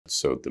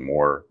So the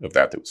more of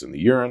that was in the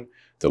urine,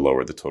 the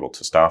lower the total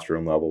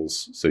testosterone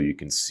levels. So you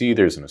can see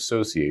there's an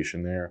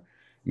association there.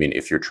 I mean,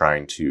 if you're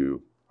trying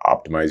to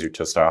optimize your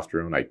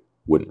testosterone, I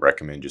wouldn't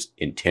recommend just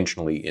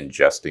intentionally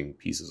ingesting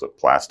pieces of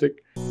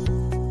plastic.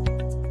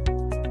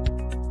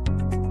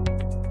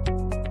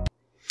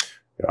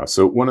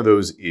 So one of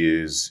those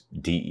is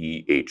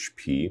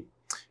DEHP,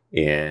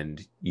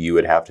 and you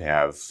would have to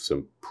have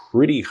some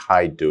pretty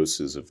high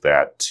doses of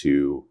that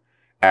to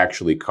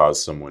actually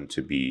cause someone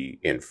to be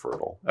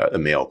infertile, a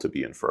male to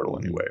be infertile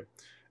anyway.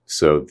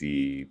 So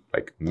the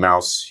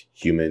mouse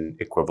human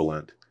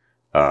equivalent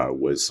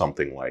was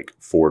something like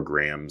 4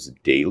 grams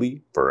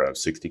daily for a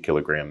 60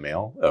 kilogram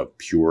male of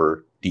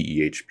pure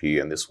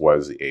DEHP. And this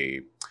was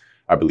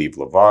I believe,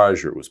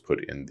 lavage, or it was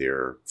put in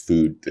their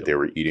food that they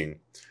were eating.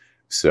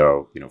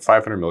 So,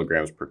 500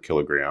 milligrams per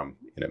kilogram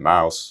in a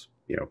mouse,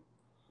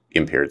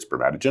 impaired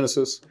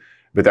spermatogenesis,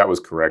 but that was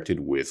corrected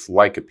with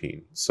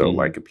lycopene. So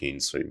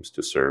lycopene seems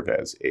to serve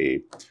as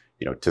a,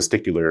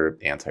 testicular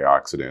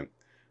antioxidant.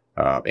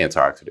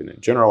 Antioxidant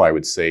in general, I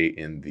would say,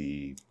 in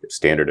the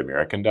standard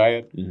American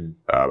diet.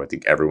 I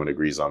think everyone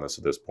agrees on this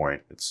at this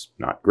point. It's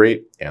not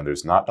great, and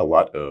there's not a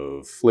lot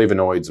of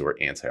flavonoids or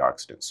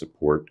antioxidant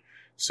support.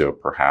 So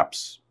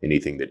perhaps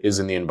anything that is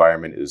in the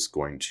environment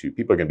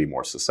people are going to be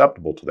more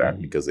susceptible to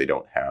that because they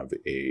don't have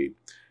a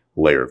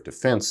layer of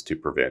defense to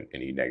prevent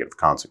any negative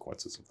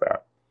consequences of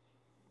that.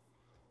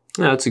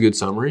 Yeah, that's a good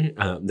summary.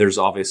 There's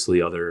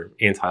obviously other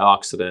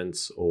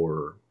antioxidants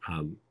or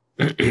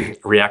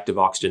reactive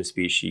oxygen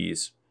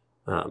species,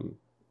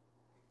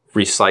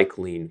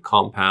 recycling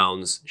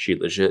compounds.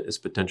 Gillett is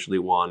potentially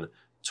one.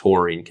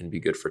 Taurine can be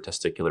good for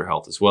testicular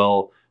health as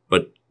well,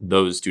 but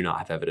those do not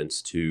have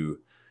evidence to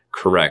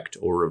correct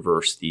or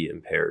reverse the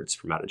impaired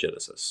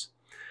spermatogenesis.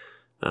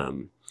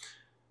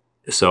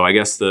 So I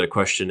guess the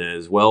question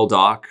is, well,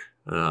 doc,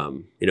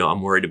 I'm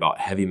worried about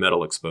heavy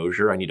metal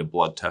exposure. I need a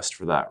blood test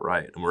for that,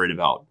 right? I'm worried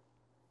about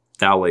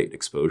phthalate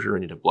exposure. I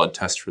need a blood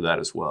test for that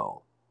as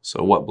well.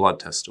 So what blood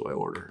test do I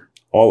order?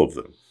 All of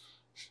them.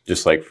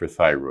 Just like for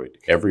thyroid,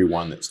 every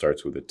one that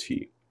starts with a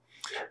T.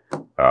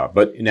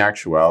 But in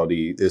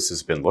actuality, this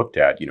has been looked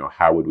at,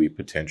 how would we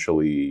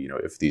potentially,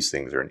 if these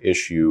things are an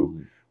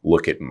issue,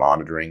 look at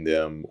monitoring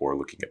them or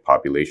looking at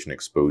population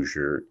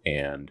exposure.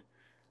 And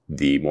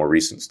the more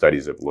recent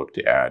studies have looked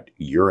at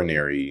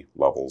urinary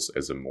levels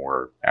as a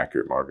more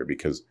accurate marker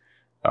because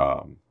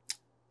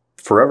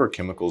Forever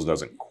Chemicals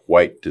doesn't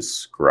quite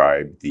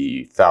describe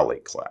the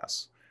phthalate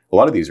class. A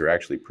lot of these are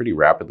actually pretty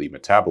rapidly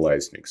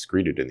metabolized and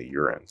excreted in the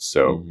urine.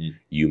 So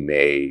you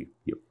may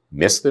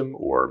miss them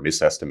or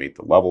misestimate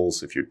the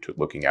levels if you're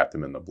looking at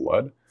them in the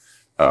blood.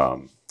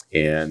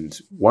 And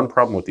one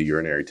problem with the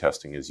urinary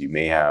testing is you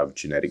may have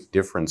genetic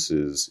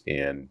differences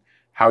in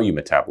how you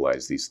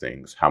metabolize these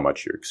things, how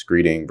much you're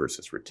excreting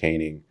versus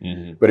retaining.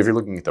 But if you're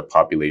looking at the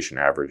population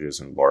averages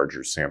and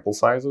larger sample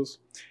sizes,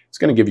 it's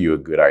going to give you a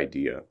good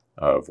idea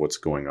of what's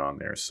going on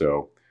there.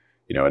 So,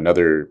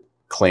 another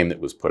claim that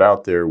was put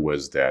out there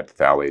was that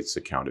phthalates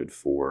accounted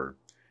for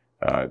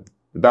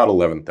about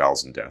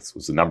 11,000 deaths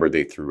was the number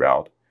they threw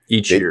out.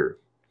 Each year.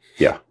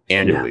 Yeah,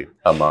 annually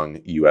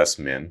among U.S.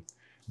 men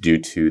due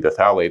to the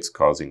phthalates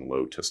causing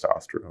low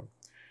testosterone.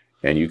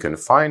 And you can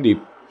find a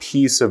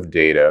piece of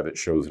data that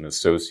shows an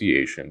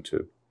association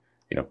to,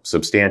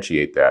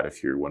 substantiate that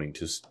if you're wanting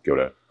to go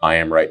to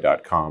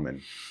iamright.com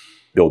and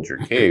build your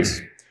case.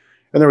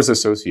 And there was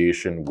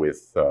association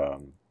with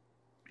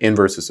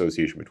inverse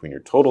association between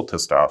your total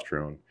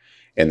testosterone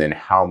and then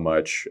how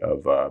much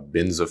of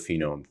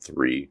benzophenone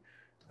 3,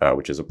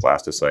 which is a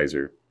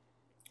plasticizer,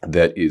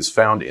 that is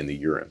found in the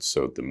urine.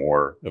 So the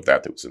more of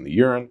that was in the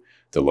urine,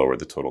 the lower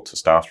the total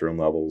testosterone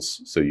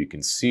levels. So you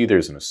can see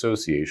there's an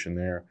association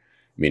there.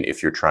 I mean,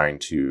 if you're trying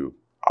to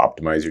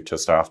optimize your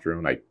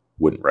testosterone, I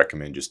wouldn't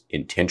recommend just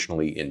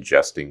intentionally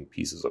ingesting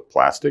pieces of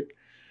plastic.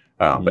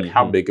 But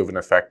how big of an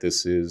effect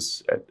this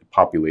is at the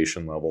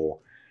population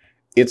level,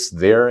 it's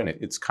there, and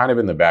it's kind of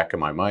in the back of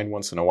my mind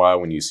once in a while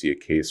when you see a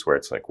case where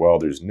it's like, well,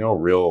 there's no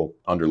real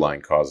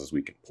underlying causes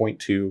we can point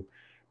to,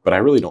 but I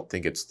really don't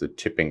think it's the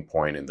tipping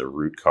point and the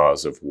root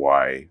cause of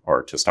why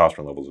our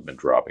testosterone levels have been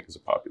dropping as a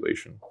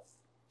population.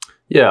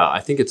 Yeah, I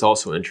think it's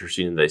also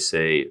interesting they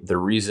say the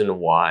reason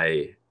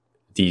why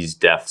these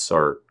deaths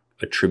are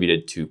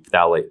attributed to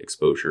phthalate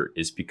exposure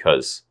is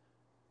because,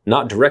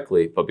 not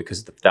directly, but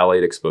because the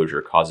phthalate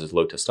exposure causes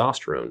low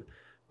testosterone.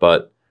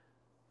 But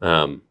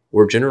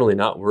we're generally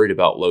not worried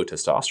about low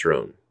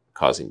testosterone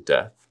causing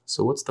death.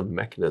 So what's the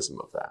mechanism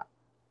of that?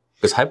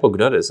 Because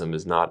hypogonadism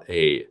is not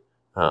a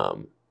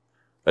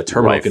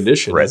terminal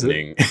condition, is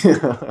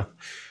it?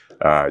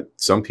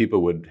 Some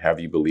people would have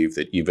you believe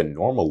that even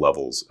normal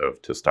levels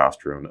of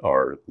testosterone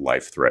are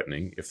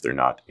life-threatening if they're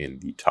not in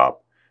the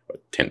top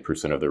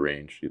 10% of the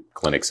range.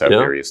 Clinics have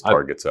various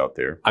targets out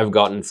there. I've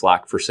gotten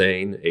flack for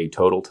saying a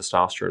total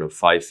testosterone of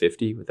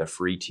 550 with a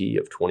free T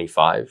of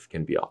 25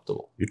 can be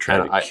optimal. You're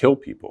trying to kill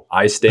people.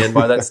 I stand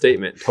by that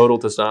statement. Total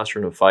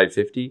testosterone of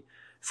 550,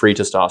 free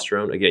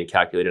testosterone, again,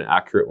 calculate an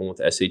accurate one with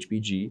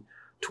SHBG,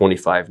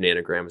 25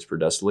 nanograms per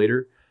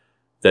deciliter.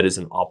 that is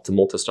an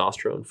optimal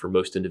testosterone for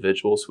most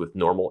individuals with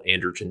normal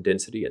androgen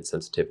density and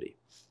sensitivity.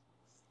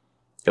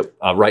 Yep.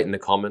 Write in the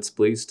comments,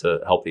 please, to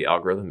help the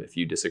algorithm if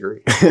you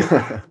disagree.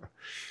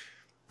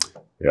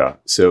 Yeah.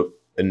 So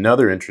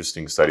another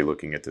interesting study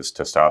looking at this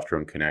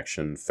testosterone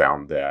connection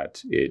found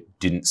that it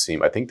didn't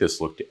seem, I think this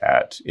looked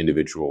at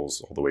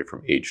individuals all the way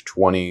from age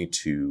 20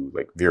 to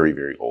like very,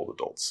 very old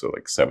adults. So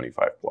like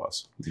 75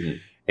 plus. Mm-hmm.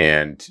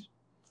 And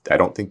I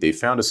don't think they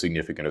found a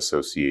significant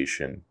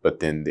association,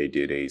 but then they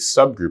did a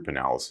subgroup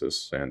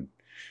analysis. And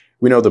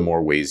we know the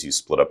more ways you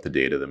split up the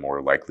data, the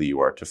more likely you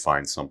are to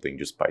find something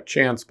just by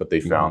chance. But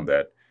they found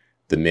that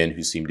the men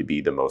who seemed to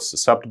be the most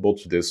susceptible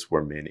to this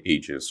were men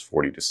ages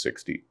 40 to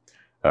 60.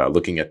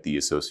 Looking at the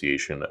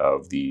association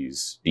of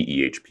these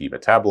DEHP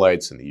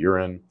metabolites in the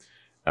urine,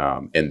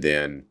 and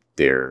then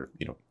their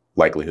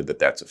likelihood that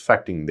that's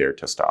affecting their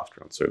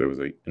testosterone. So there was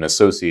an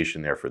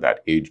association there for that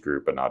age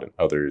group, but not in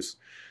others.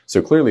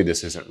 So clearly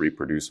this isn't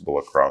reproducible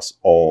across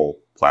all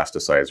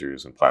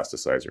plasticizers and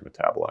plasticizer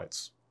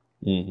metabolites.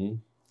 Mm-hmm.